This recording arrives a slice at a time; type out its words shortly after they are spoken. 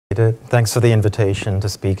Thanks for the invitation to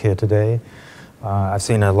speak here today. I've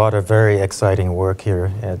seen a lot of very exciting work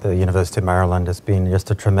here at the University of Maryland. It's been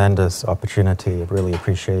just a tremendous opportunity. I really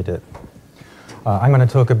appreciate it. I'm going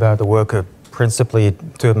to talk about the work of principally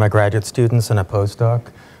two of my graduate students and a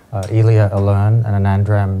postdoc, Ilya Alern and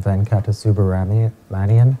Anandram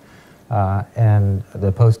Venkatasubramanian, and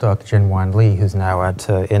the postdoc Jinwan Li, who's now at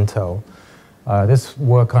Intel. This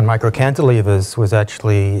work on microcantilevers was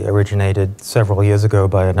actually originated several years ago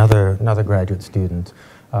by another graduate student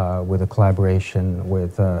with a collaboration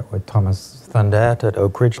with Thomas Thundat at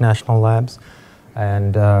Oak Ridge National Labs,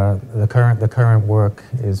 and the current work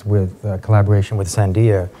is with collaboration with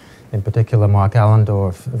Sandia, in particular Mark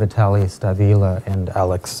Allendorf, Vitaly Stavila, and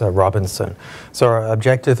Alex Robinson. So our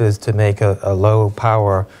objective is to make a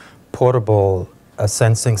low-power, portable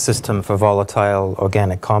sensing system for volatile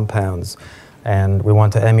organic compounds. And we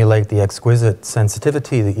want to emulate the exquisite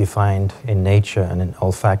sensitivity that you find in nature and in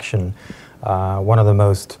olfaction. One of the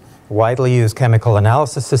most widely used chemical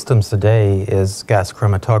analysis systems today is gas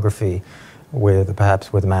chromatography,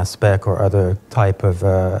 perhaps with mass spec or other type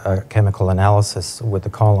of chemical analysis with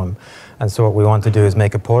the column. And so what we want to do is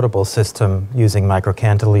make a portable system using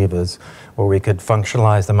microcantilevers, where we could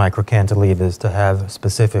functionalize the microcantilevers to have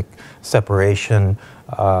specific separation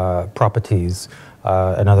properties.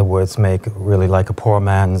 In other words, make really like a poor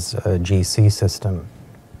man's GC system.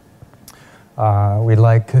 We'd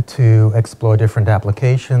like to explore different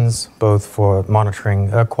applications, both for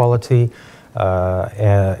monitoring air quality,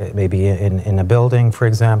 maybe in a building, for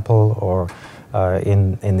example, or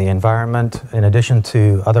in the environment, in addition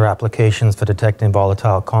to other applications for detecting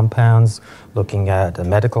volatile compounds, looking at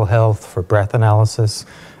medical health for breath analysis,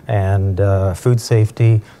 and food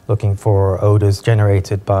safety, looking for odors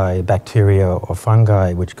generated by bacteria or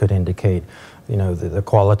fungi, which could indicate, the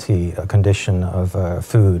quality condition of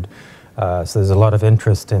food. So there's a lot of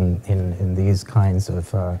interest in these kinds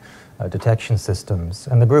of detection systems.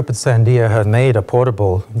 And the group at Sandia have made a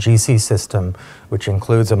portable GC system, which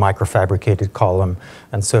includes a microfabricated column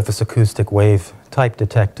and surface acoustic wave type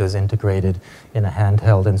detectors integrated in a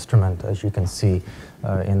handheld instrument, as you can see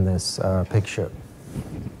in this picture.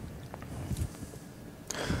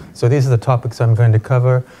 So these are the topics I'm going to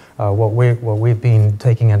cover. What we've been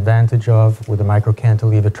taking advantage of with the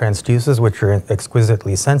microcantilever transducers, which are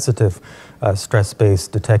exquisitely sensitive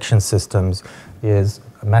stress-based detection systems, is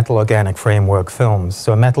metal organic framework films.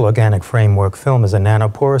 So a metal organic framework film is a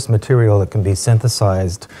nanoporous material that can be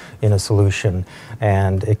synthesized in a solution,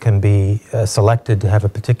 and it can be selected to have a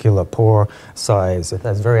particular pore size. It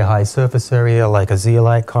has very high surface area, like a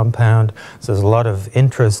zeolite compound. So there's a lot of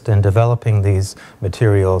interest in developing these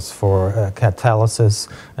materials for catalysis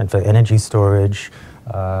and for energy storage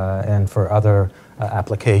and for other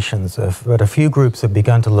applications. But a few groups have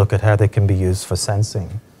begun to look at how they can be used for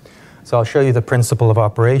sensing. So I'll show you the principle of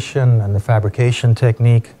operation and the fabrication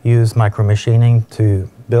technique, use micromachining to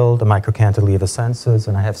build the microcantilever sensors,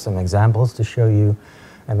 and I have some examples to show you.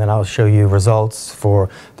 And then I'll show you results for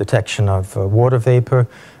detection of water vapor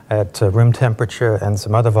at room temperature and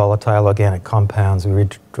some other volatile organic compounds. We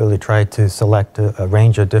really tried to select a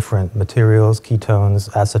range of different materials, ketones,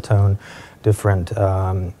 acetone, different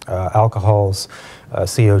alcohols,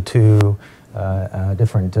 CO2,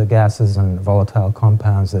 different gases and volatile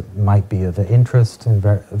compounds that might be of interest in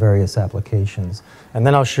various applications. And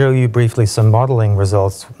then I'll show you briefly some modeling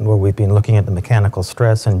results where we've been looking at the mechanical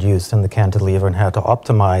stress induced in the cantilever and how to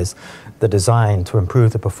optimize the design to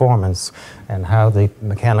improve the performance, and how the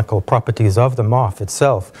mechanical properties of the MOF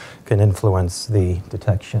itself can influence the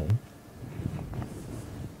detection.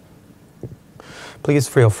 Please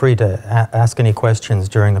feel free to ask any questions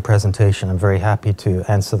during the presentation. I'm very happy to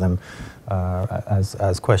answer them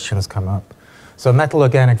as questions come up. So metal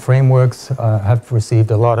organic frameworks have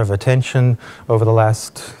received a lot of attention over the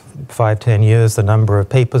last 5–10 years. The number of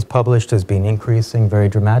papers published has been increasing very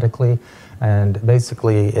dramatically, and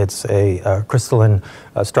basically it's a crystalline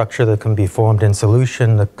structure that can be formed in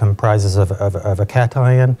solution that comprises of a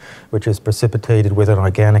cation, which is precipitated with an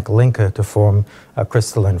organic linker to form a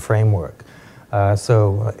crystalline framework.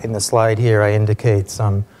 So in the slide here I indicate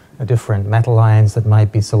some different metal ions that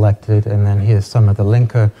might be selected, and then here's some of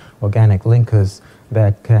the organic linkers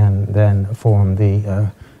that can then form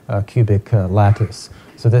the cubic lattice.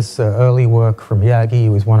 So this early work from Yagi,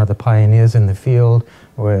 who was one of the pioneers in the field,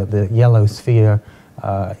 where the yellow sphere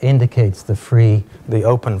indicates the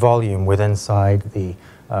open volume within the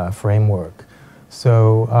framework.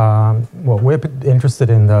 So what we're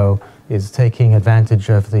interested in, though, is taking advantage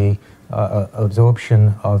of the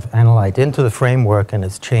absorption of analyte into the framework and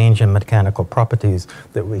its change in mechanical properties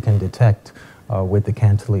that we can detect with the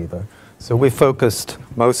cantilever. So we focused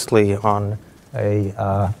mostly on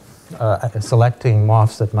selecting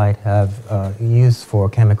MOFs that might have use for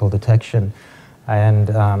chemical detection.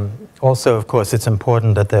 And also, of course, it's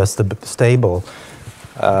important that they're stable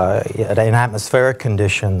in atmospheric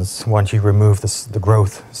conditions once you remove the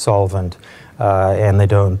growth solvent, and they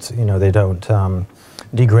don't,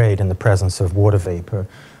 degrade in the presence of water vapor.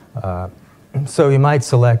 So you might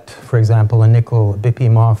select, for example, a nickel BP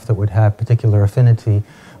MOF that would have particular affinity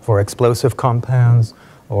for explosive compounds,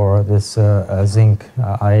 or this zinc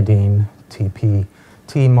iodine TP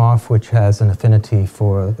MOF, which has an affinity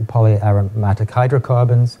for the polyaromatic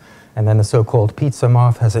hydrocarbons. And then the so-called pizza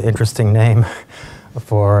MOF has an interesting name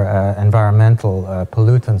for environmental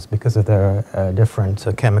pollutants because of their different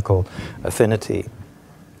chemical affinity.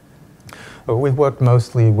 We've worked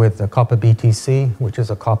mostly with the copper BTC, which is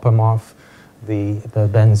a copper MOF. The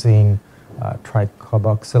benzene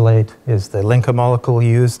tricarboxylate is the linker molecule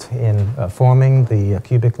used in forming the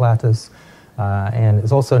cubic lattice. And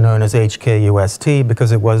is also known as HKUST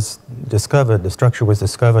because it was discovered, the structure was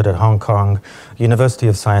discovered at Hong Kong University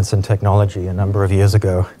of Science and Technology a number of years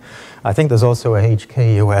ago. I think there's also a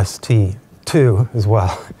HKUST-2 as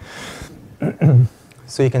well.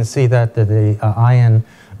 So you can see that the ion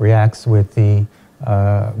reacts with the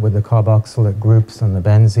carboxylate groups on the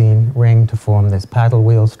benzene ring to form this paddle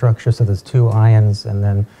wheel structure. So there's two ions and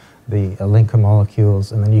then the linker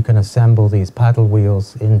molecules, and then you can assemble these paddle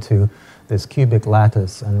wheels into this cubic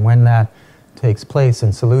lattice, and when that takes place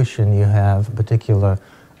in solution, you have particular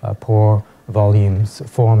pore volumes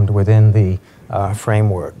formed within the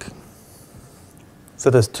framework. So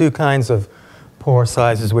there's two kinds of pore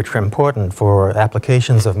sizes which are important for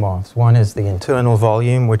applications of MOFs. One is the internal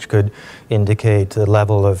volume, which could indicate the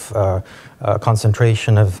level of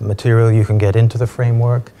concentration of material you can get into the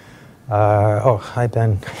framework. Oh, hi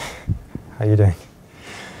Ben, how you doing?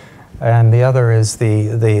 And the other is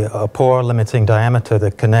the pore limiting diameter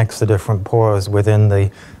that connects the different pores within the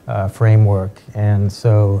framework. And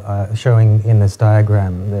so showing in this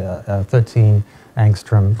diagram the 13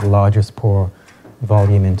 angstrom, the largest pore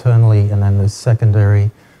volume internally, and then the secondary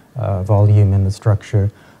volume in the structure.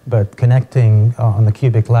 But connecting on the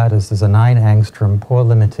cubic lattice is a 9 angstrom pore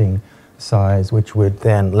limiting size, which would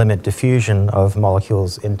then limit diffusion of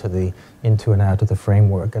molecules into and out of the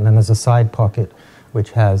framework. And then there's a side pocket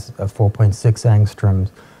which has a 4.6 angstroms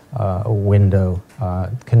window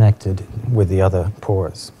connected with the other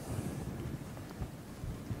pores.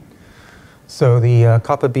 So the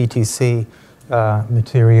copper BTC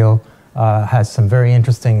material has some very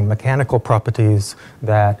interesting mechanical properties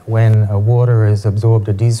that when water is absorbed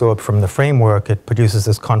or desorbed from the framework, it produces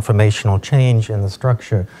this conformational change in the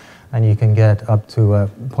structure, and you can get up to a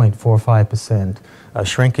 0.45%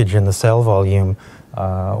 shrinkage in the cell volume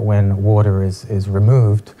when water is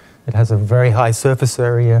removed. It has a very high surface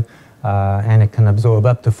area, and it can absorb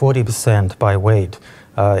up to 40% by weight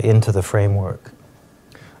into the framework.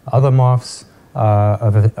 Other MOFs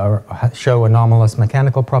show anomalous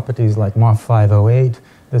mechanical properties like MOF 508.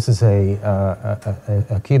 This is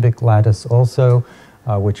a cubic lattice also,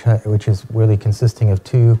 which is really consisting of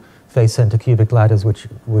two face-center cubic lattices,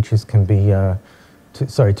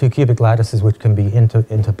 two cubic lattices which can be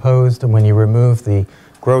interposed, and when you remove the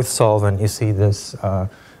growth solvent, you see this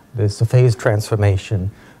phase transformation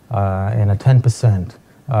and a 10%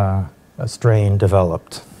 strain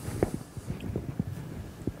developed.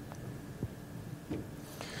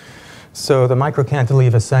 So the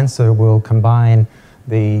microcantilever sensor will combine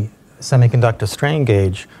the semiconductor strain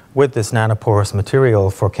gauge with this nanoporous material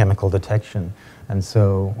for chemical detection. And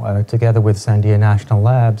so together with Sandia National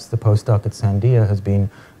Labs, the postdoc at Sandia has been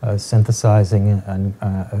synthesizing and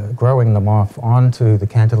growing the MOF onto the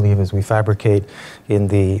cantilevers we fabricate in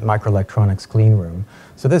the microelectronics clean room.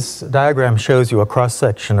 So this diagram shows you a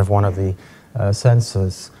cross-section of one of the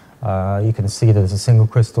sensors. You can see there's a single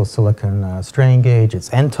crystal silicon strain gauge.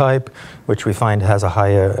 It's N-type, which we find has a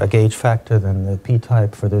higher gauge factor than the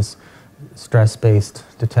P-type for this stress-based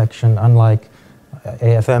detection. Unlike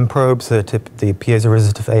AFM probes, the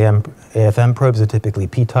piezoresistive AFM probes are typically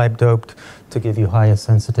P-type doped to give you higher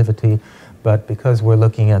sensitivity. But because we're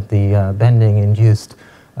looking at the bending-induced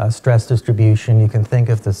stress distribution, you can think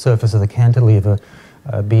of the surface of the cantilever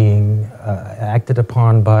being acted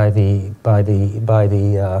upon by the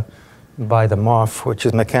MOF, which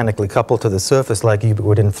is mechanically coupled to the surface like you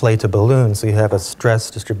would inflate a balloon. So you have a stress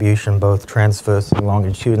distribution both transverse and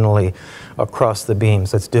longitudinally across the beam.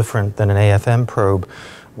 So it's different than an AFM probe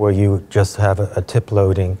where you just have a tip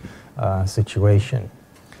loading situation.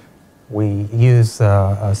 We use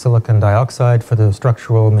silicon dioxide for the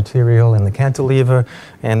structural material in the cantilever,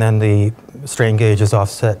 and then the strain gauge is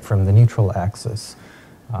offset from the neutral axis.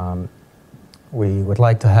 We would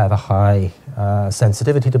like to have a high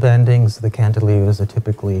sensitivity to bendings. The cantilevers are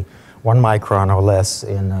typically 1 micron or less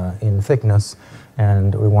in thickness,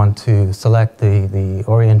 and we want to select the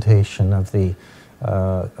orientation of the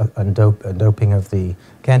doping of the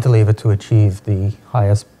cantilever to achieve the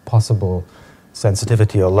highest possible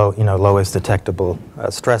sensitivity, or lowest detectable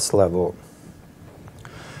stress level.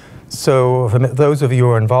 So for those of you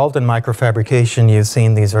who are involved in microfabrication, you've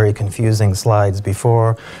seen these very confusing slides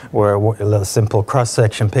before, where a simple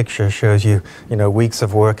cross-section picture shows you, weeks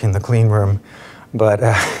of work in the clean room. But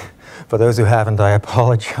for those who haven't, I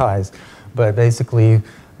apologize. But basically,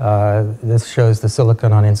 this shows the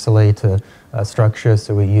silicon on insulator structure.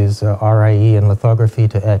 So we use RIE and lithography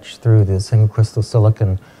to etch through the single crystal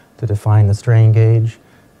silicon to define the strain gauge,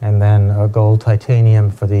 and then gold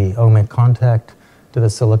titanium for the ohmic contact to the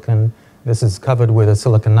silicon. This is covered with a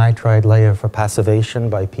silicon nitride layer for passivation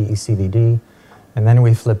by PECVD. And then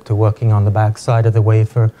we flip to working on the back side of the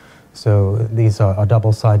wafer. So these are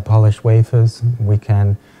double-side polished wafers. We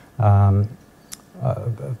can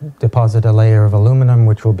deposit a layer of aluminum,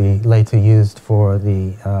 which will be later used for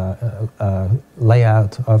the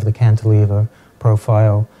layout of the cantilever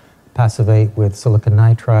profile, passivate with silicon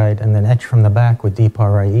nitride, and then etch from the back with deep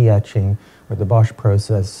RIE etching with the Bosch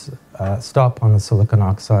process, stop on the silicon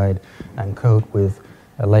oxide and coat with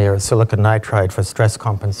a layer of silicon nitride for stress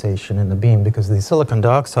compensation in the beam, because the silicon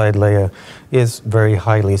dioxide layer is very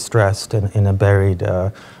highly stressed in a buried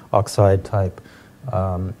oxide type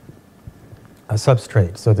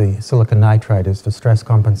substrate. So the silicon nitride is for stress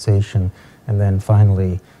compensation, and then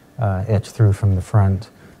finally etch through from the front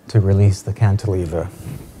to release the cantilever.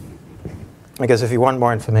 I guess if you want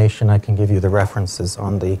more information, I can give you the references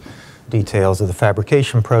on the details of the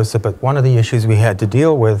fabrication process, but one of the issues we had to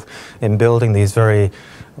deal with in building these very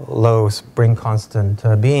low spring constant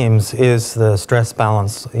beams is the stress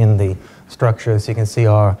balance in the structure. As you can see,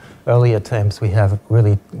 our early attempts, we have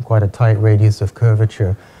really quite a tight radius of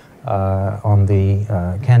curvature on the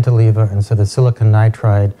cantilever, and so the silicon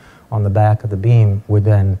nitride on the back of the beam would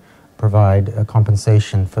then provide a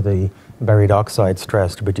compensation for the buried oxide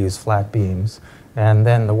stress to produce flat beams. And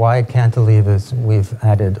then the wide cantilevers, we've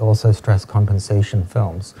added also stress compensation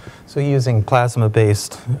films. So using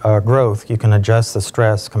plasma-based growth, you can adjust the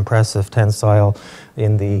stress, compressive, tensile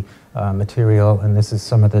in the material. And this is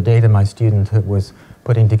some of the data my student was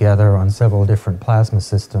putting together on several different plasma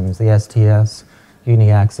systems, the STS,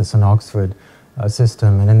 Uniaxis, and Oxford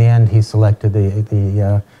system. And in the end, he selected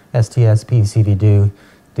the STS PCVD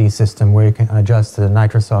system, where you can adjust the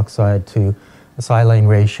nitrous oxide to a silane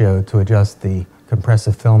ratio to adjust the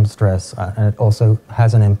compressive film stress, and it also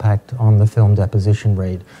has an impact on the film deposition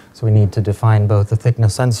rate. So we need to define both the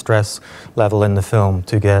thickness and stress level in the film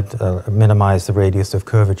to minimize the radius of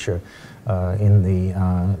curvature in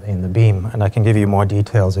the beam. And I can give you more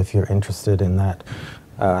details if you're interested in that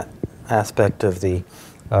aspect of the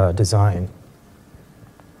design.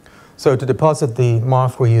 So to deposit the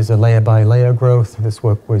MOF, we use a layer-by-layer growth. This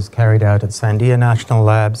work was carried out at Sandia National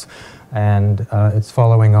Labs, and it's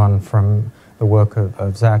following on from the work of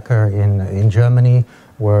Zacher in Germany,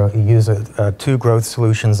 where you use two growth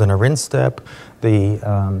solutions and a rinse step. The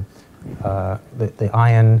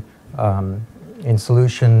iron in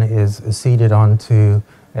solution is seeded onto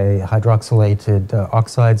a hydroxylated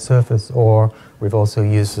oxide surface, or we've also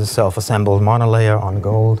used a self-assembled monolayer on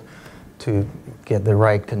gold to get the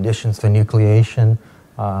right conditions for nucleation.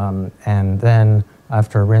 And then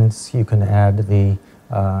after rinse, you can add the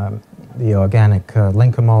organic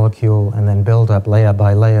linker molecule, and then build up layer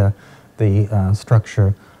by layer the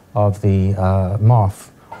structure of the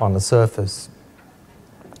MOF on the surface.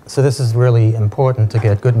 So this is really important to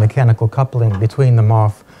get good mechanical coupling between the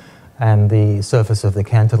MOF and the surface of the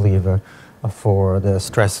cantilever for the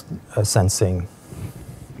stress sensing.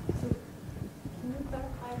 So can you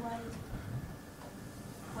clarify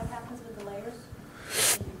what happens with the layers?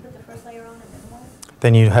 You put the first layer on and then what?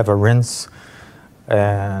 Then you have a rinse,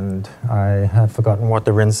 and I have forgotten what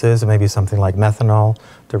the rinse is. It may be something like methanol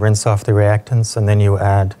to rinse off the reactants, and then you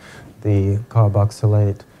add the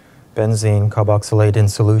carboxylate, benzene carboxylate in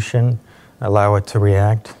solution, allow it to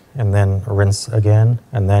react, and then rinse again,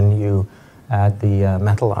 and then you add the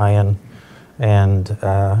metal ion and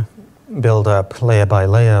build up layer by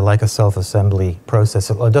layer like a self-assembly process.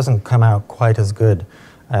 It doesn't come out quite as good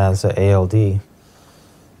as ALD.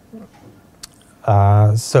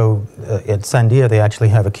 So at Sandia, they actually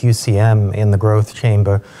have a QCM in the growth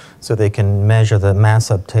chamber, so they can measure the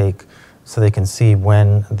mass uptake so they can see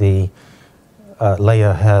when the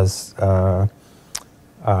layer has, I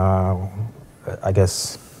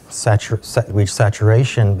guess, reached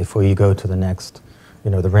saturation before you go to the next,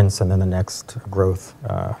 the rinse and then the next growth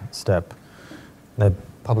step. They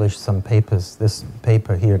published some papers. This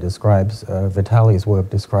paper here describes, Vitali's work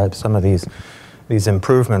describes some of these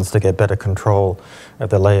improvements to get better control of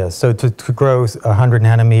the layers. So to grow 100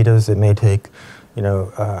 nanometers, it may take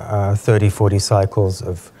 30, 40 cycles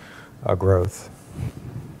of growth.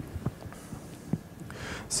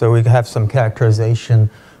 So we have some characterization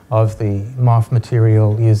of the MOF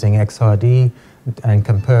material using XRD and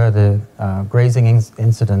compare the grazing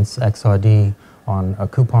incidence XRD on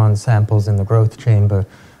coupon samples in the growth chamber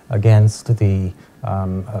against the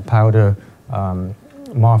powder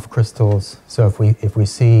MOF crystals. So if we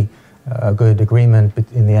see a good agreement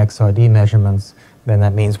in the XRD measurements, then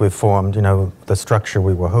that means we've formed, the structure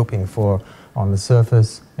we were hoping for on the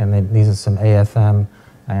surface. And then these are some AFM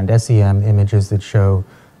and SEM images that show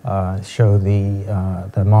the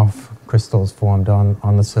MOF crystals formed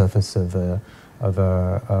on the surface of a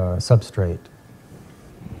substrate.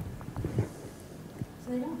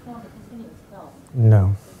 So they don't form a continuous film?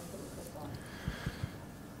 No.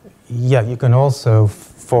 Yeah, you can also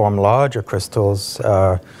form larger crystals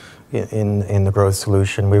in the growth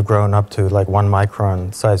solution. We've grown up to like 1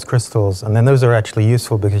 micron size crystals, and then those are actually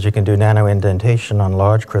useful because you can do nano indentation on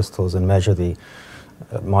large crystals and measure the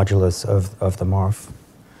modulus of the MOF.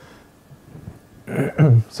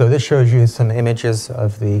 So this shows you some images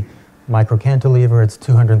of the microcantilever. It's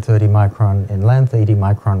 230 micron in length, 80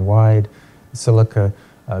 micron wide, silica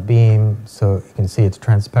beam. So you can see it's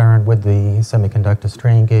transparent with the semiconductor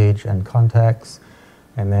strain gauge and contacts.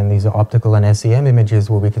 And then these are optical and SEM images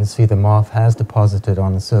where we can see the MOF has deposited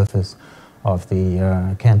on the surface of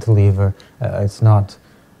the cantilever. It's not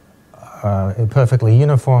perfectly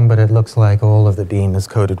uniform, but it looks like all of the beam is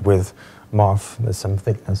coated with MOF. There's some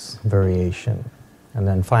thickness variation. And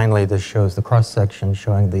then finally, this shows the cross-section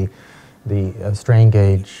showing the strain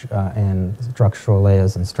gauge and structural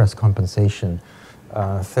layers and stress compensation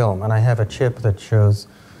film. And I have a chip that shows,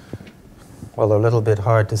 well, a little bit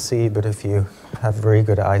hard to see, but if you have very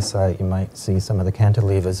good eyesight, you might see some of the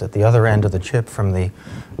cantilevers at the other end of the chip from the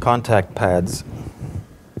contact pads.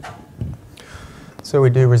 So we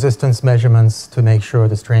do resistance measurements to make sure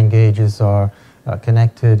the strain gauges are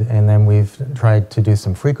connected, and then we've tried to do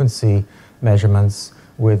some frequency measurements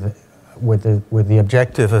with the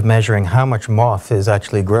objective of measuring how much MOF is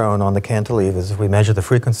actually grown on the cantilevers. If we measure the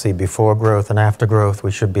frequency before growth and after growth, we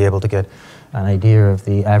should be able to get an idea of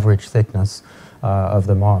the average thickness of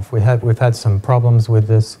the MOF. We've had some problems with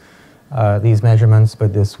these measurements,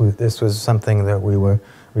 but this was something that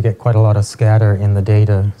we get quite a lot of scatter in the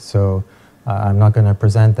data, so I'm not going to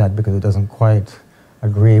present that because it doesn't quite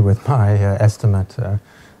agree with my estimate.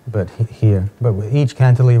 But with each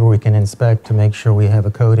cantilever we can inspect to make sure we have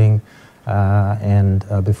a coating and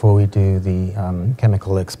before we do the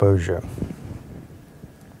chemical exposure.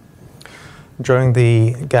 During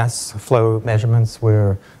the gas flow measurements,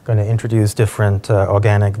 we're going to introduce different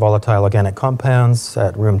volatile organic compounds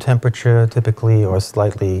at room temperature typically, or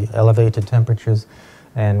slightly elevated temperatures.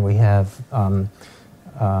 And we have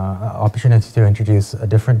opportunity to introduce a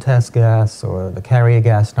different test gas or the carrier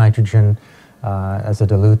gas nitrogen as a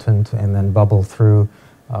dilutant, and then bubble through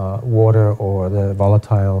water or the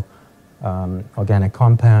volatile organic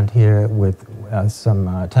compound here with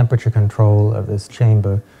some temperature control of this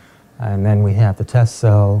chamber. And then we have the test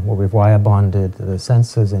cell where we've wire bonded the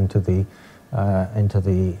sensors into the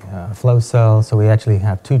flow cell. So we actually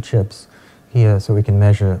have 2 chips here, so we can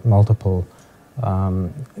measure multiple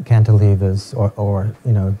cantilevers or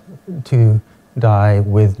 2 die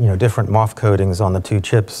with different MOF coatings on the 2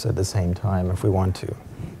 chips at the same time if we want to.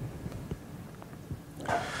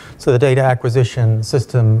 So the data acquisition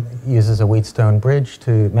system uses a Wheatstone bridge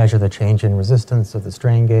to measure the change in resistance of the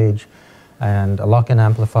strain gauge, and a lock-in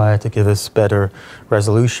amplifier to give us better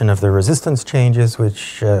resolution of the resistance changes,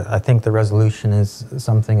 which I think the resolution is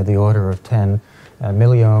something of the order of 10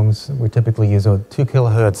 milliohms. We typically use a 2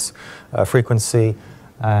 kilohertz frequency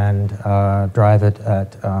and drive it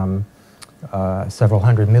at several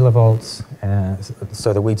hundred millivolts.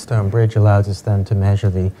 So the Wheatstone bridge allows us then to measure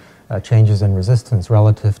the changes in resistance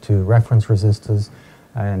relative to reference resistors.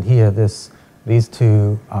 And here these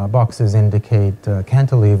 2 boxes indicate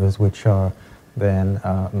cantilevers which are then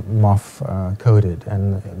MOF coated.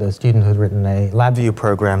 And the student had written a LabVIEW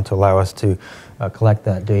program to allow us to collect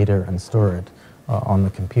that data and store it on the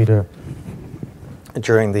computer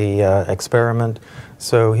during the experiment.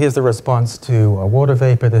 So here's the response to water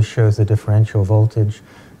vapor. This shows the differential voltage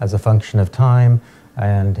as a function of time.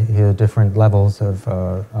 And here are different levels of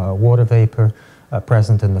water vapor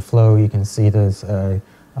present in the flow. You can see there's a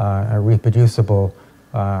reproducible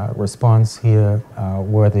response here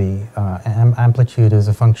where the amplitude is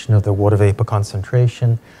a function of the water vapor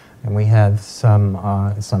concentration. And we have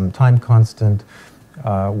some time constant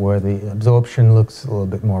where the absorption looks a little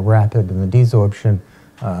bit more rapid than the desorption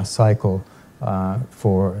cycle.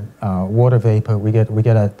 For water vapor, we get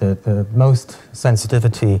at the most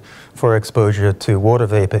sensitivity for exposure to water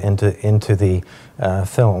vapor into the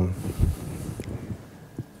film.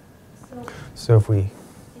 So if we,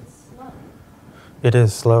 it's slow. it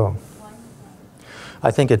is slow. Why is that?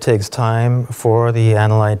 I think it takes time for the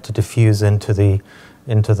analyte to diffuse into the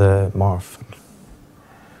MOF.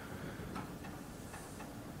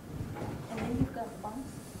 And then you've got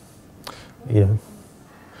bumps? Yeah.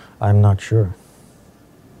 I'm not sure.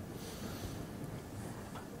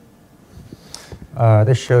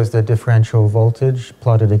 This shows the differential voltage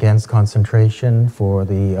plotted against concentration for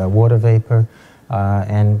the water vapor.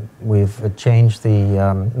 And we've changed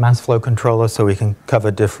the mass flow controller so we can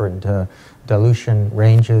cover different dilution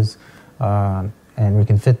ranges. And we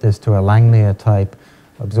can fit this to a Langmuir type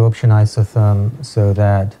absorption isotherm so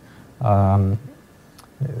that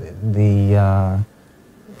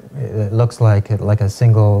it looks like a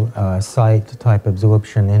single site type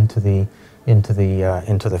absorption into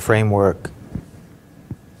the framework.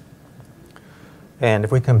 And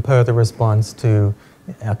if we compare the response to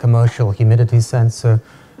a commercial humidity sensor,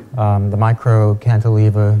 the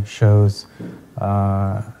microcantilever shows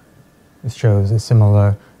a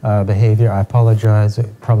similar behavior. I apologize. I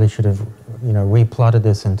probably should have replotted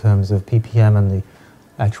this in terms of ppm and the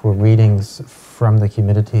actual readings from the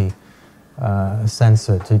humidity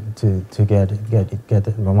sensor to get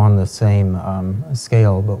them on the same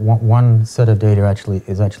scale, but one set of data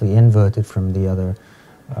is actually inverted from the other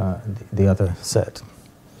set.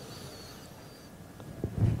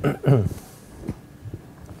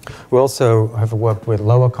 We also have worked with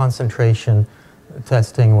lower concentration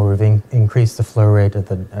testing where we've increased the flow rate of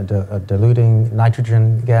the diluting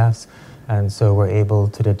nitrogen gas, and so we're able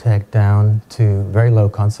to detect down to very low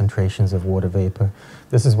concentrations of water vapor.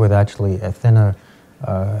 This is with actually a thinner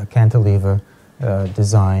cantilever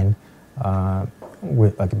design,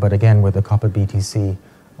 but again with the copper BTC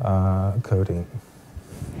coating.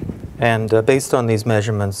 And based on these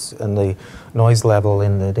measurements and the noise level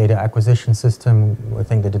in the data acquisition system, I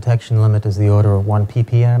think the detection limit is the order of 1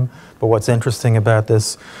 ppm. But what's interesting about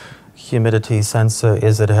this humidity sensor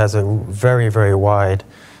is that it has a very, very wide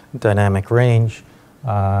dynamic range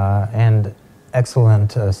and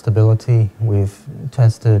excellent stability. We've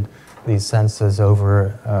tested these sensors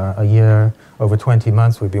over a year, over 20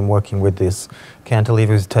 months. We've been working with these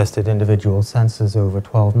cantilevers, tested individual sensors over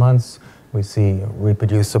 12 months. We see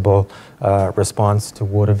reproducible response to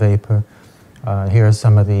water vapor. Here are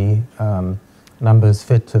some of the numbers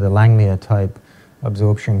fit to the Langmuir type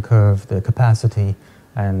absorption curve, the capacity,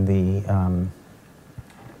 and the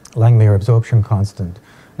Langmuir absorption constant.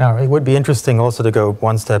 Now, it would be interesting also to go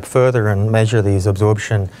one step further and measure these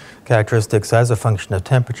absorption characteristics as a function of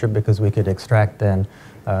temperature, because we could extract then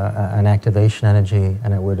an activation energy,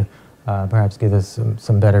 and it would perhaps give us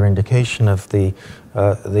some better indication of the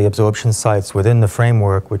absorption sites within the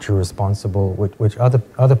framework which are responsible, which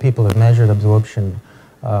other people have measured absorption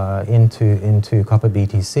into copper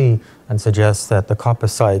BTC and suggest that the copper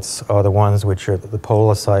sites are the ones which are the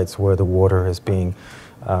polar sites where the water is being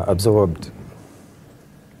absorbed.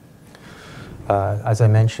 As I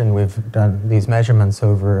mentioned, we've done these measurements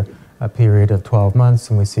over a period of 12 months,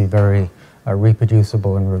 and we see very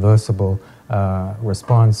reproducible and reversible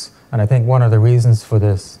response. And I think one of the reasons for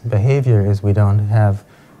this behavior is we don't have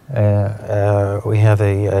we have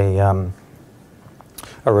a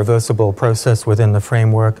reversible process within the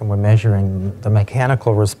framework, and we're measuring the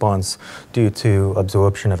mechanical response due to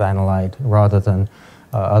absorption of analyte rather than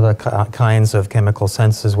other kinds of chemical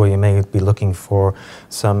sensors where you may be looking for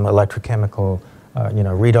some electrochemical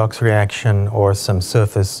redox reaction or some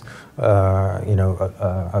surface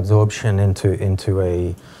absorption into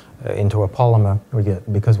a polymer.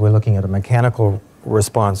 Because we're looking at a mechanical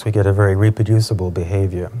response, we get a very reproducible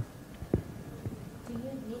behavior. Do you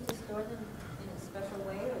need to store them in a special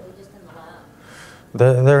way, or are they just in the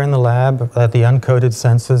lab? They're in the lab. The uncoated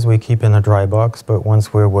sensors we keep in a dry box, but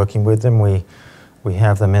once we're working with them, we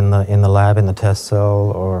have them in the lab, in the test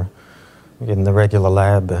cell, or in the regular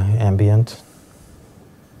lab ambient.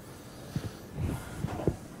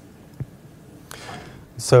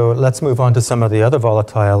 So let's move on to some of the other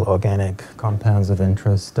volatile organic compounds of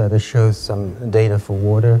interest. This shows some data for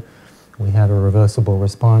water. We have a reversible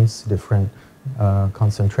response, different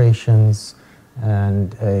concentrations,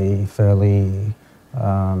 and a fairly,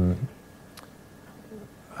 I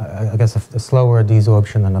guess, a slower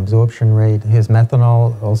desorption than absorption rate. Here's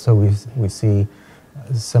methanol. Also, we see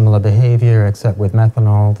similar behavior, except with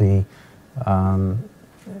methanol,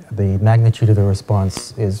 the magnitude of the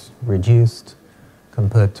response is reduced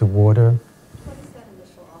compared to water. What is that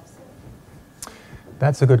initial offset?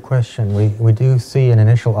 That's a good question. We do see an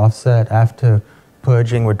initial offset after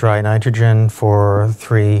purging with dry nitrogen for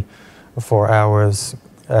 3 or 4 hours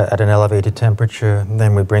at an elevated temperature.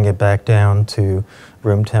 Then we bring it back down to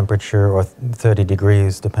room temperature or 30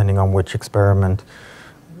 degrees, depending on which experiment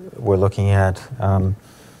we're looking at. And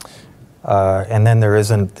then there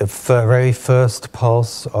isn't the very first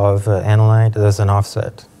pulse of analyte, there's an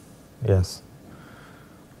offset. Yes.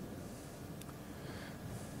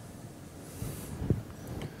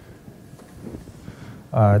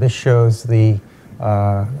 This shows the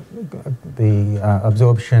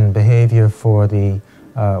absorption behavior for the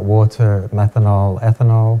water, methanol,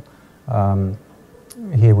 ethanol.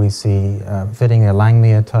 Here we see, fitting a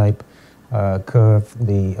Langmuir type curve,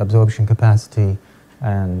 the absorption capacity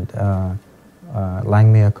and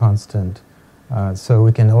Langmuir constant. So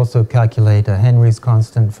we can also calculate a Henry's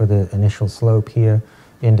constant for the initial slope here,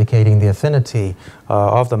 indicating the affinity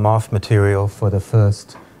of the MOF material for the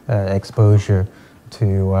first exposure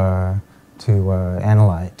to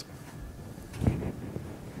analyte.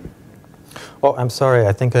 Oh, I'm sorry,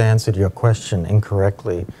 I think I answered your question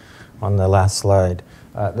incorrectly on the last slide.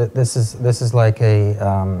 This is like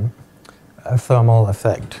a thermal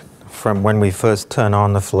effect. From when we first turn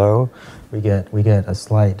on the flow, we get a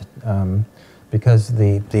slight, because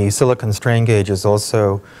the silicon strain gauge is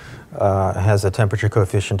also has a temperature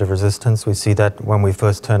coefficient of resistance. We see that when we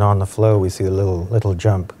first turn on the flow, we see a little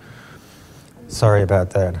jump. Sorry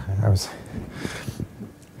about that. And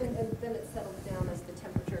then it settles down as the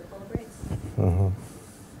temperature equilibrates?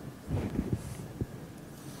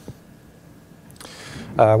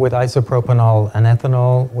 Mm-hmm. With isopropanol and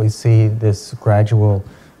ethanol, we see this gradual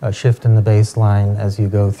shift in the baseline as you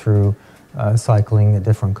go through cycling at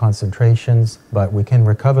different concentrations, but we can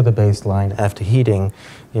recover the baseline after heating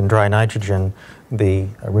in dry nitrogen the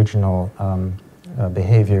original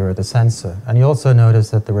behavior of the sensor. And you also notice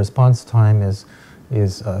that the response time is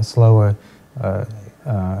slower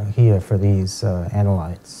here for these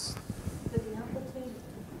analytes. But the amplitude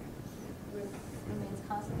remains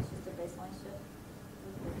constant, it's just a baseline shift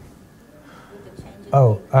with the changes?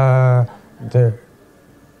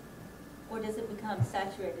 Or does it become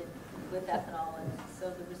saturated with ethanol and so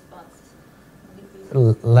the response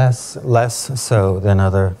decreases? Less so than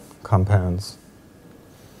other compounds.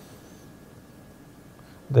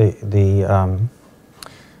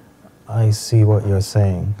 I see what you're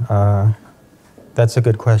saying. That's a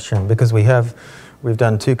good question, because we've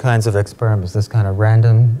done 2 kinds of experiments. This kind of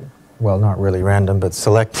random, well, not really random, but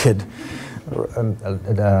selected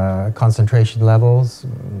concentration levels,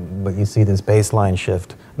 but you see this baseline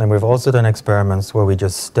shift. And then we've also done experiments where we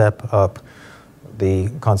just step up the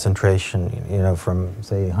concentration, from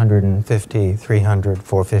say 150, 300,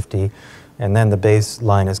 450, and then the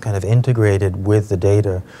baseline is kind of integrated with the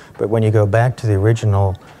data. But when you go back to the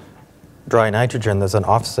original dry nitrogen, there's an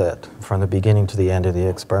offset from the beginning to the end of the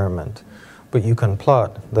experiment. But you can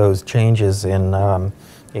plot those changes in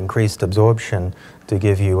increased absorption to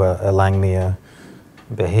give you a Langmuir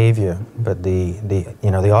behavior, but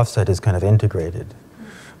the offset is kind of integrated.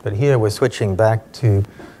 But here we're switching back to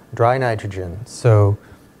dry nitrogen, so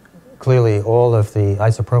clearly all of the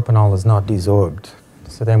isopropanol is not desorbed.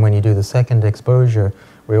 So then when you do the second exposure,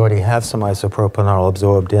 we already have some isopropanol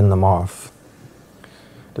absorbed in the MOF.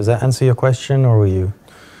 Does that answer your question, or were you?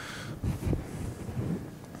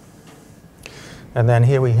 And then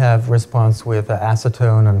here we have response with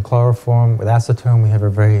acetone and chloroform. With acetone, we have a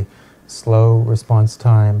very slow response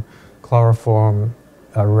time. Chloroform,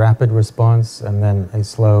 a rapid response, and then a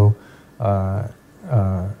slow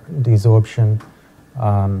desorption.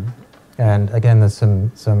 And again, there's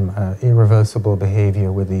some irreversible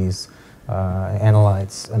behavior with these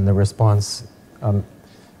analytes, and the response, the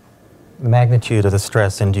magnitude of the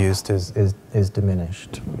stress induced is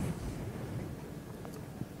diminished.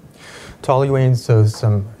 Toluene shows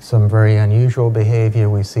some very unusual behavior.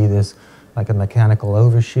 We see this like a mechanical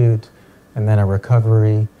overshoot, and then a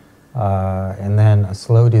recovery, and then a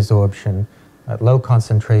slow desorption. At low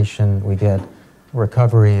concentration, we get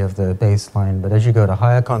recovery of the baseline, but as you go to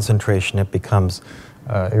higher concentration, it becomes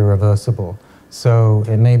irreversible. So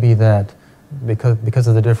it may be that because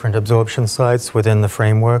of the different absorption sites within the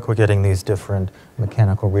framework, we're getting these different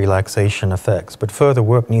mechanical relaxation effects. But further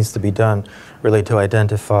work needs to be done really to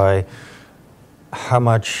identify how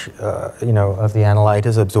much of the analyte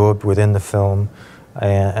is absorbed within the film,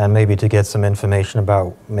 and maybe to get some information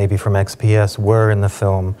about, maybe from XPS, where in the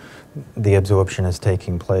film the absorption is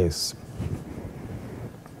taking place.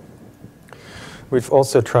 We've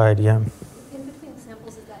also tried, In between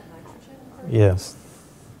samples, is that nitrogen? Yes.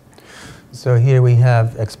 So here we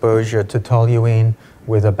have exposure to toluene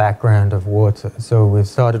with a background of water. So we've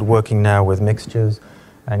started working now with mixtures,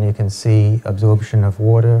 and you can see absorption of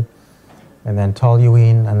water, and then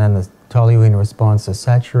toluene, and then the toluene response is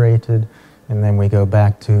saturated, and then we go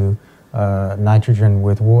back to nitrogen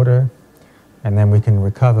with water, and then we can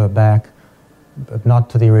recover back, but not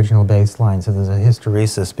to the original baseline. So there's a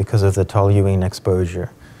hysteresis because of the toluene exposure.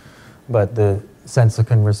 But the sensor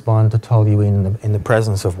can respond to toluene in the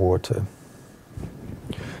presence of water.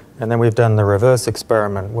 And then we've done the reverse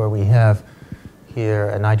experiment where we have here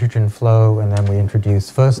a nitrogen flow, and then we introduce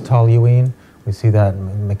first toluene. We see that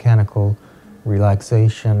mechanical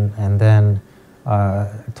relaxation, and then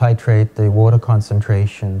titrate the water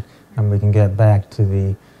concentration, and we can get back to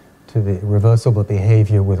the reversible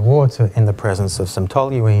behavior with water in the presence of some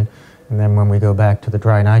toluene. And then when we go back to the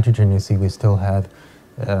dry nitrogen, you see we still have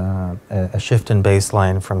a shift in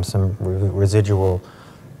baseline from some residual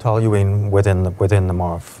toluene within the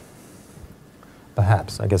MOF.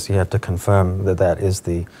 Perhaps, I guess you have to confirm that that is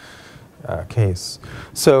the case.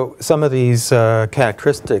 So some of these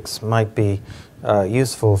characteristics might be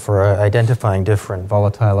useful for identifying different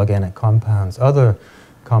volatile organic compounds. Other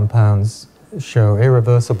compounds show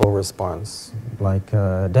irreversible response, like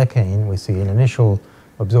decane. We see an initial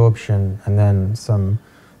absorption and then some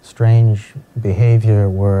strange behavior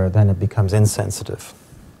where then it becomes insensitive.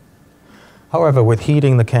 However, with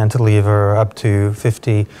heating the cantilever up to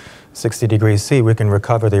 60 degrees C, we can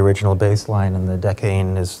recover the original baseline, and the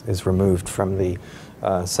decane is removed from the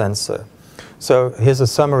sensor. So here's a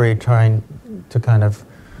summary trying to kind of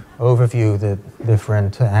overview the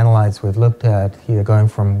different analytes we've looked at here, going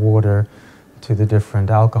from water to the different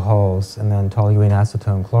alcohols, and then toluene,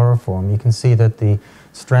 acetone, chloroform. You can see that the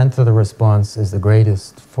strength of the response is the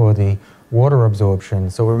greatest for the water absorption.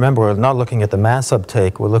 So remember, we're not looking at the mass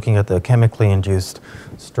uptake, we're looking at the chemically induced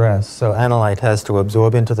stress. So analyte has to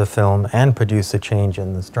absorb into the film and produce a change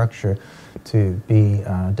in the structure to be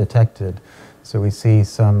detected. So we see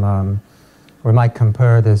some, we might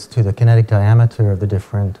compare this to the kinetic diameter of the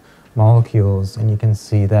different molecules, and you can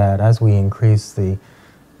see that as we increase the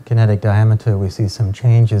kinetic diameter, we see some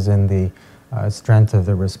changes in the strength of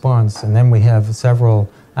the response. And then we have several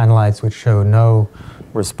analytes which show no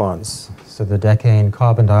response. So the decane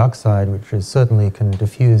carbon dioxide, which is certainly can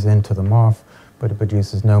diffuse into the MOF, but it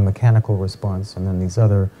produces no mechanical response. And then these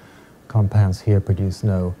other compounds here produce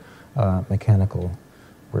no mechanical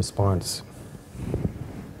response.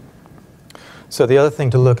 So the other thing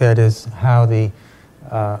to look at is how the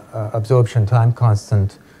absorption time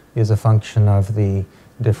constant is a function of the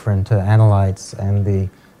different analytes and the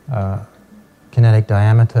kinetic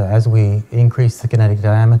diameter. As we increase the kinetic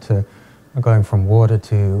diameter, going from water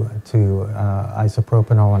to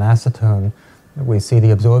isopropanol and acetone, we see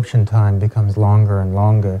the absorption time becomes longer and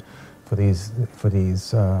longer for these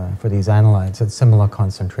analytes at similar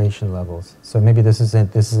concentration levels. So maybe this is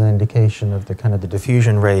an indication of the kind of the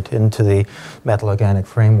diffusion rate into the metal organic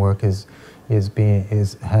framework is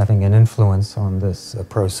having an influence on this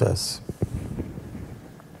process.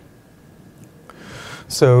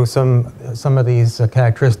 So some of these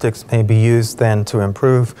characteristics may be used then to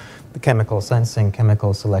improve the chemical sensing,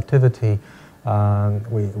 chemical selectivity.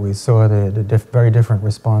 We saw the very different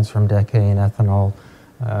response from decane, ethanol.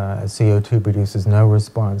 CO2 produces no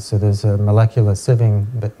response, so there's a molecular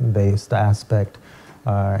sieving-based aspect.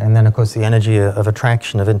 And then, of course, the energy of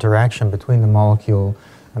attraction, of interaction between the molecule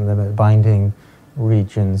and the binding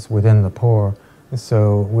regions within the pore.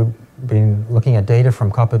 So we've been looking at data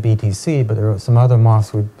from copper BTC, but there are some other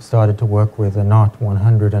MOFs we've started to work with, the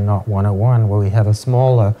NOT-100 and NOT-101, where we have a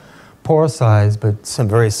smaller pore size, but some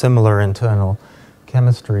very similar internal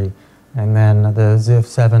chemistry. And then the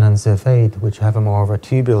ZIF-7 and ZIF-8, which have a more of a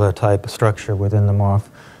tubular type structure within the MOF.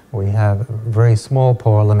 We have very small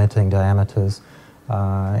pore limiting diameters,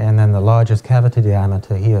 and then the largest cavity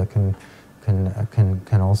diameter here can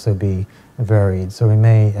also be varied. So we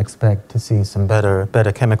may expect to see some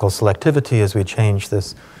better chemical selectivity as we change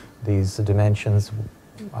these dimensions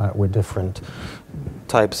with different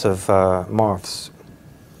types of MOFs.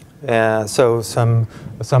 So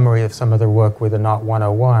a summary of some of the work with the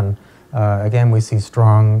NOT-101. Again, we see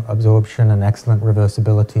strong absorption and excellent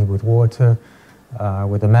reversibility with water.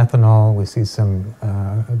 With the methanol, we see some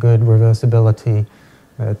good reversibility.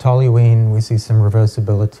 Toluene, we see some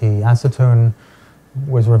reversibility. Acetone,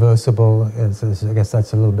 was reversible. I guess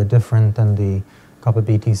that's a little bit different than the copper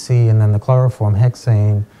BTC. And then the chloroform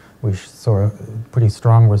hexane, we saw a pretty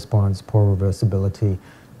strong response, pore reversibility.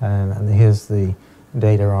 And here's the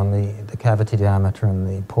data on the cavity diameter and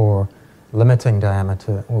the pore limiting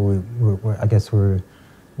diameter. I guess we're,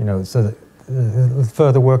 so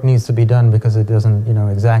further work needs to be done because it doesn't,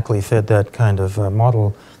 exactly fit that kind of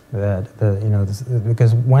model.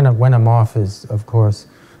 Because when a MOF is, of course,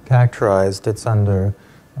 characterized, it's under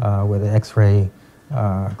with the X-ray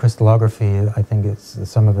crystallography. I think it's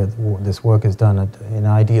some of it. This work is done in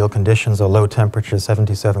ideal conditions, or low temperature,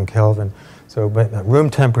 77 Kelvin. So, but at room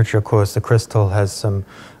temperature, of course, the crystal has some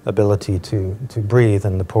ability to breathe,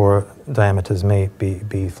 and the pore diameters may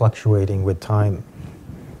be fluctuating with time.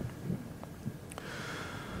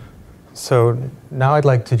 So now I'd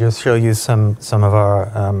like to just show you some of our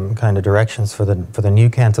kind of directions for the new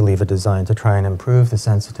cantilever design to try and improve the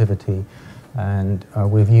sensitivity. And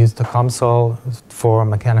we've used the COMSOL for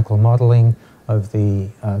mechanical modeling of the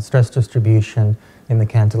stress distribution in the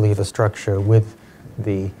cantilever structure with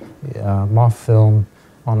the MOF film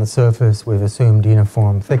on the surface. We've assumed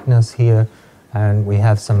uniform thickness here, and we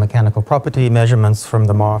have some mechanical property measurements from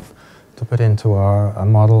the MOF to put into our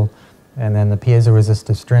model. And then the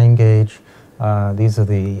piezoresistive strain gauge. These are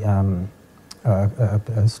the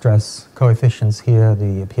stress coefficients here,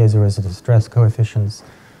 the piezoresistive stress coefficients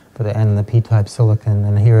for the N and the P-type silicon.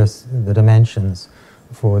 And here are the dimensions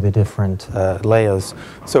for the different layers.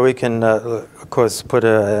 So we can, of course, put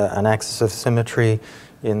an axis of symmetry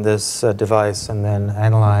in this device and then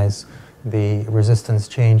analyze the resistance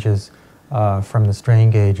changes from the strain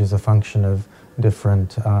gauge as a function of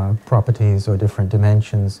different properties or different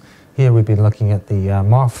dimensions. Here we've been looking at the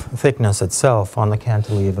MOF thickness itself on the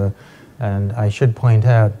cantilever, and I should point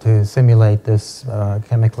out, to simulate this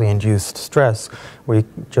chemically induced stress, we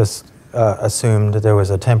just assumed there was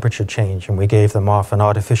a temperature change, and we gave the MOF an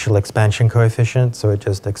artificial expansion coefficient, so it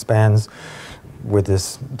just expands with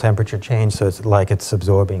this temperature change, so it's like it's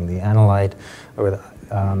absorbing the analyte.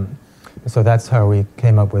 So that's how we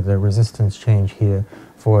came up with the resistance change here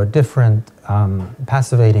for different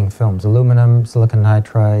passivating films: aluminum, silicon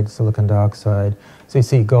nitride, silicon dioxide. So you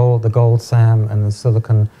see the gold SAM and the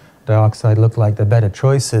silicon dioxide look like the better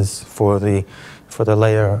choices for the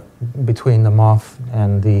layer between the MOF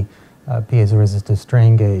and the piezoresistive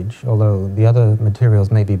strain gauge, although the other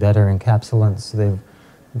materials may be better encapsulants.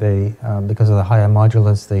 Because of the higher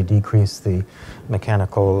modulus, they decrease the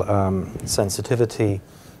mechanical sensitivity.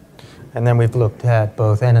 And then we've looked at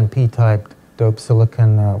both N and P-type doped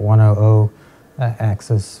silicon 100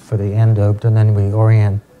 axis for the N-doped, and then we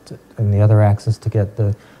orient in the other axis to get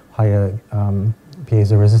the higher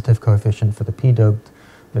piezoresistive coefficient for the P-doped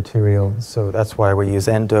material. So that's why we use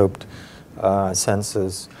N-doped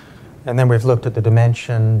sensors. And then we've looked at the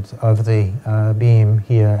dimensions of the beam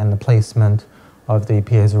here and the placement of the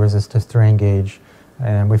piezoresistive strain gauge.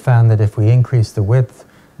 And we found that if we increase the width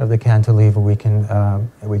of the cantilever, we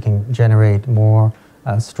can generate more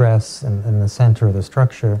stress in the center of the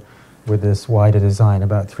structure with this wider design,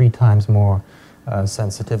 about 3 times more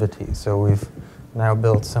sensitivity. So we've now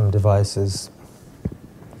built some devices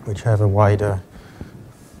which have a wider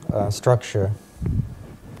structure.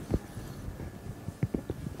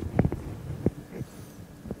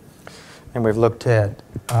 And we've looked at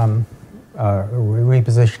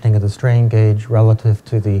repositioning of the strain gauge relative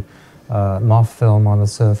to the MOF film on the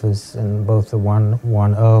surface in both the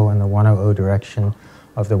 110 and the 100 direction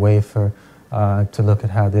of the wafer to look at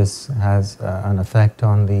how this has an effect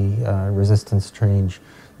on the resistance change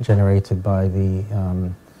generated by the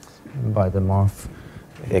MOF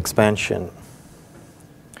expansion.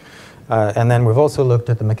 And then we've also looked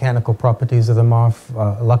at the mechanical properties of the MOF.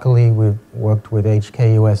 Luckily, we've worked with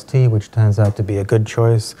HKUST, which turns out to be a good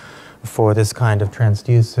choice for this kind of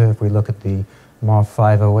transducer. If we look at the MOF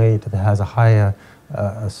 508, it has a higher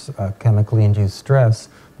chemically induced stress,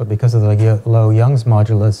 but because of the low Young's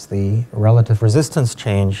modulus, the relative resistance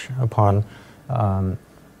change upon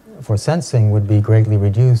for sensing would be greatly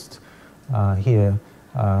reduced here.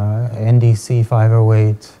 NDC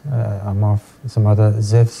 508, MOF, some other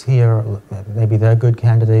ZIFs here, maybe they're good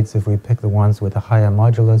candidates if we pick the ones with a higher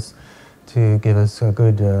modulus to give us a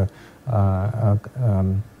good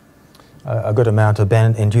amount of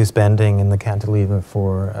induced bending in the cantilever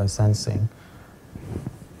for sensing.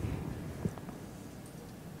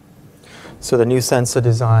 So the new sensor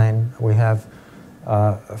design, we have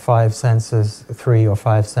 5 sensors, 3 or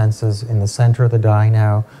 5 sensors in the center of the die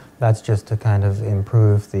now. That's just to kind of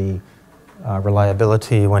improve the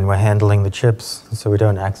reliability when we're handling the chips, so we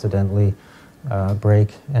don't accidentally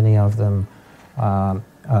break any of them.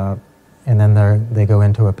 and then they go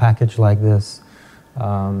into a package like this.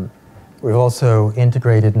 We've also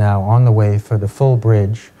integrated now on the wafer the full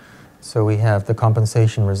bridge, so we have the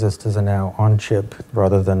compensation resistors are now on chip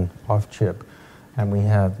rather than off chip, and we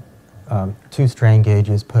have 2 strain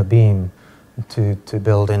gauges per beam to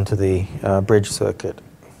build into the bridge circuit.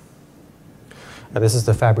 This is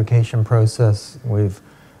the fabrication process. We've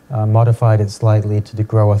modified it slightly to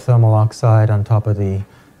grow a thermal oxide on top of the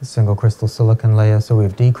single crystal silicon layer, so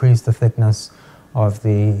we've decreased the thickness of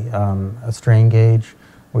the strain gauge.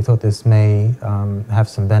 We thought this may have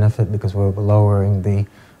some benefit because we're lowering the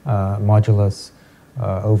modulus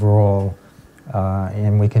overall,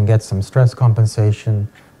 and we can get some stress compensation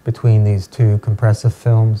between these 2 compressive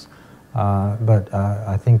films. But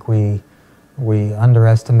I think we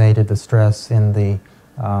underestimated the stress in the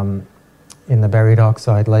buried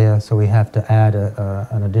oxide layer, so we have to add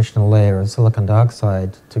an additional layer of silicon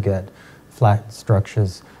dioxide to get flat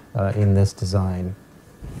structures in this design.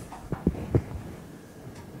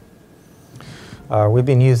 We've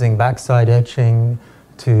been using backside etching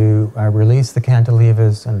to release the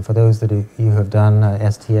cantilevers, and for those that you have done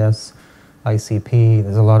STS, ICP,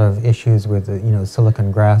 there's a lot of issues with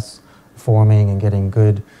silicon grass forming and getting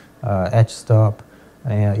good etch stop,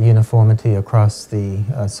 uniformity across the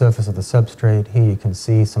surface of the substrate. Here you can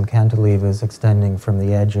see some cantilevers extending from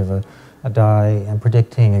the edge of a die, and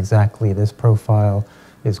predicting exactly this profile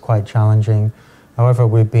is quite challenging. However,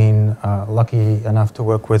 we've been lucky enough to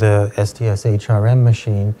work with a STS HRM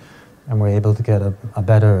machine, and we're able to get a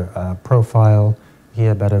better profile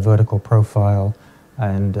here, better vertical profile,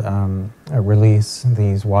 and release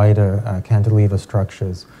these wider cantilever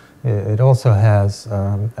structures. It also has,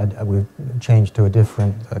 we've changed to a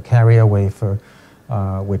different carrier wafer,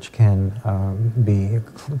 which can be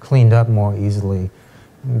cleaned up more easily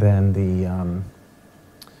than the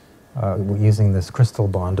using this crystal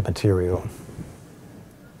bond material.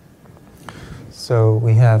 So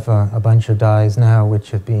we have a bunch of dies now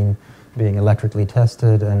which have been being electrically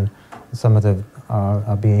tested, and some of them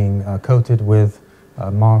are being coated with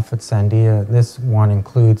MOF at Sandia. This one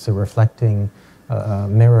includes a reflecting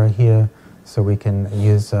mirror here, so we can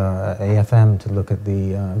use AFM to look at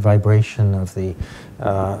the vibration of the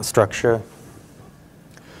structure.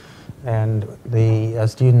 And the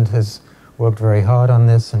student has worked very hard on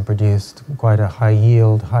this and produced quite a high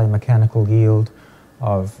yield, high mechanical yield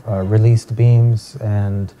of released beams,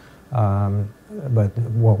 and but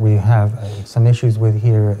what we have some issues with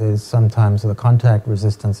here is sometimes the contact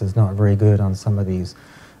resistance is not very good on some of these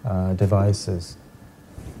devices.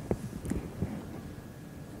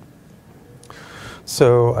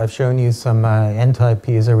 So I've shown you some N-type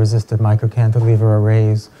piezoresistive microcantilever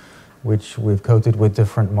arrays, which we've coated with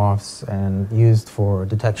different MOFs and used for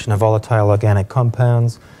detection of volatile organic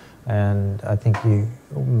compounds. And I think you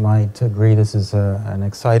might agree this is an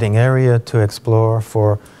exciting area to explore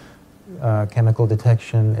for chemical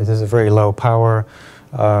detection. It is a very low power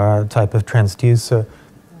type of transducer,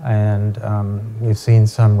 and we've seen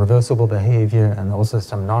some reversible behavior and also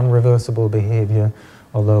some non-reversible behavior,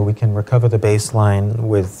 although we can recover the baseline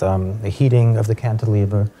with the heating of the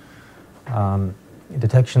cantilever.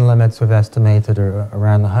 Detection limits we've estimated are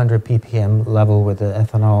around the 100 ppm level with the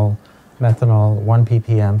methanol, 1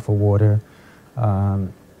 ppm for water.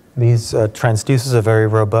 These transducers are very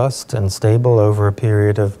robust and stable over a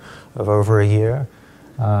period of over a year.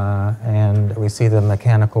 And we see the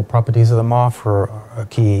mechanical properties of the MOF are a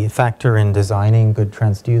key factor in designing good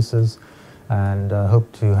transducers, and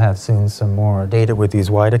hope to have soon some more data with these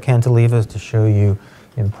wider cantilevers to show you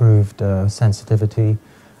improved sensitivity.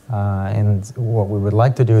 And what we would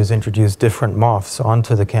like to do is introduce different MOFs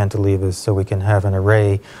onto the cantilevers so we can have an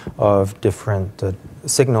array of different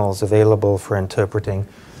signals available for interpreting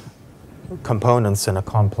components in a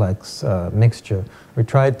complex mixture. We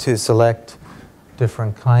tried to select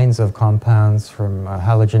different kinds of compounds, from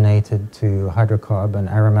halogenated to hydrocarbon,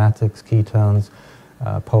 aromatics, ketones,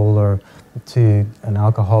 polar, to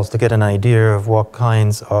alcohols, to get an idea of what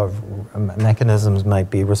kinds of mechanisms might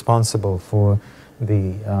be responsible for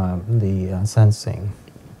the sensing.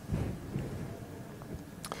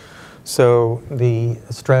 So the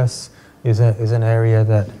stress is an area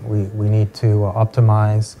that we need to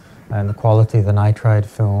optimize, and the quality of the nitride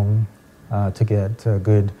film to get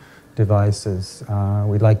good devices.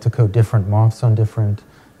 We'd like to coat different MOFs on different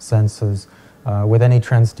sensors. With any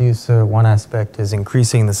transducer, one aspect is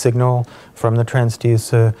increasing the signal from the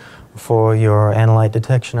transducer for your analyte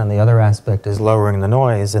detection, and the other aspect is lowering the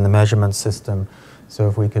noise in the measurement system. So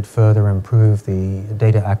if we could further improve the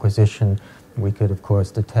data acquisition, we could, of course,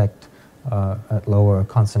 detect at lower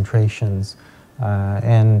concentrations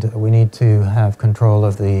And we need to have control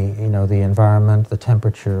of the, the environment, the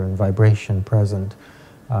temperature and vibration present.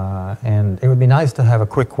 And it would be nice to have a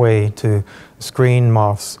quick way to screen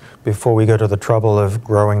MOFs before we go to the trouble of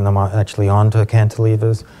growing them actually onto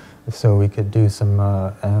cantilevers, so we could do some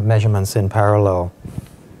measurements in parallel.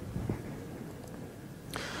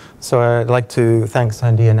 So I'd like to thank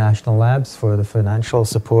Sandia National Labs for the financial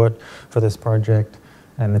support for this project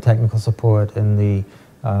and the technical support in the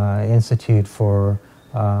Institute for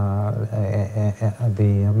the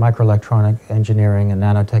Microelectronic Engineering and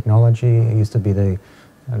Nanotechnology. It used to be the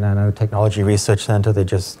Nanotechnology Research Center. They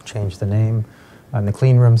just changed the name. And the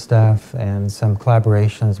clean room staff, and some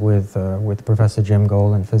collaborations with Professor Jim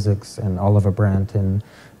Gohl in physics and Oliver Brandt in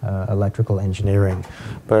electrical engineering.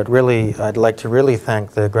 But really, I'd like to really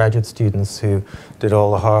thank the graduate students who did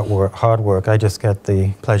all the hard work. I just get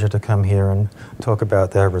the pleasure to come here and talk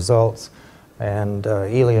about their results. And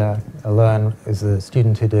Ilya Alern is the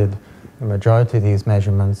student who did the majority of these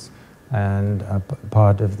measurements and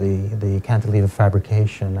part of the cantilever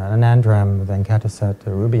fabrication. And Andram Venkatasat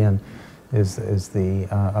Rubian is the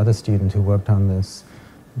other student who worked on this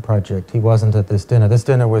project. He wasn't at this dinner. This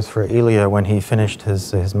dinner was for Ilya when he finished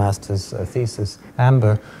his master's thesis.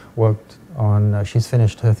 Amber worked on, she's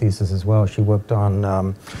finished her thesis as well. She worked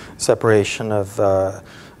on separation of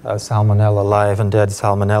salmonella, live and dead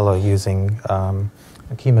salmonella, using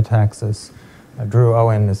chemotaxis. Drew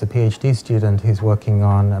Owen is a PhD student who's working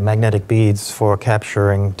on magnetic beads for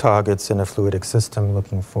capturing targets in a fluidic system,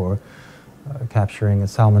 looking for capturing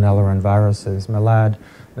salmonella and viruses. Milad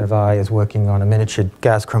Navai is working on a miniature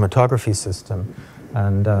gas chromatography system,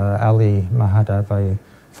 and Ali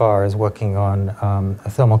Mahadavai-Far is working on a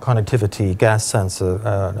thermal conductivity gas sensor,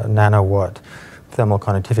 a nanowatt thermal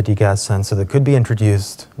conductivity gas sensor that could be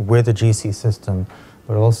introduced with a GC system,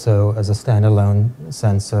 but also as a standalone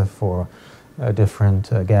sensor for different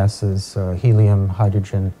gases, helium,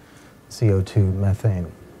 hydrogen, CO2,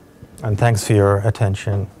 methane. And thanks for your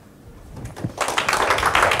attention.